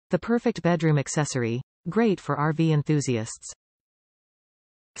The perfect bedroom accessory. Great for RV enthusiasts.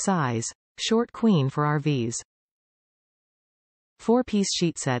 Size. Short queen for RVs. 4-piece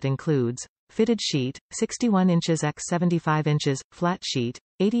sheet set includes fitted sheet, 61 inches x 75 inches, flat sheet,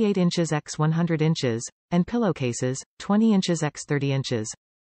 88 inches x 100 inches, and pillowcases, 20 inches x 30 inches.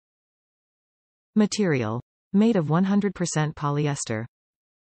 Material. Made of 100% polyester.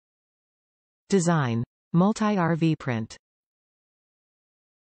 Design. Multi-RV print.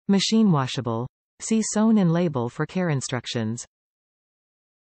 Machine washable. See sewn in label for care instructions.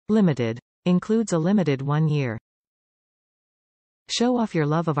 Limited. Includes a limited 1 year. Show off your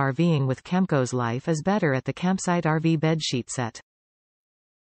love of RVing with Camco's Life is better at the campsite RV bed sheet set.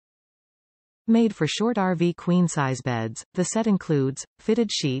 Made for short RV queen-size beds, the set includes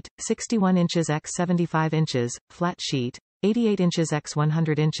fitted sheet, 61 inches x 75 inches, flat sheet, 88 inches x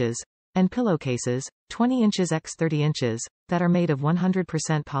 100 inches, and pillowcases, 20 inches x 30 inches, that are made of 100%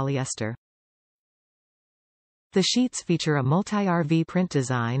 polyester. The sheets feature a multi-RV print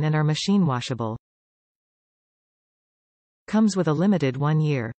design and are machine washable. Comes with a limited 1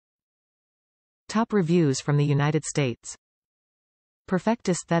 year. Top reviews from the United States. Perfect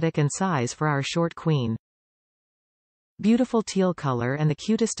aesthetic and size for our short queen. Beautiful teal color and the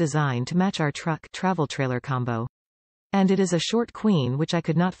cutest design to match our truck travel trailer combo. And it is a short queen which I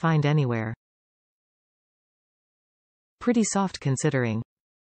could not find anywhere. Pretty soft considering.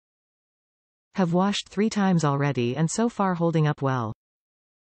 Have washed 3 times already and so far holding up well.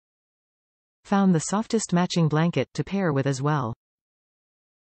 Found the softest matching blanket to pair with as well.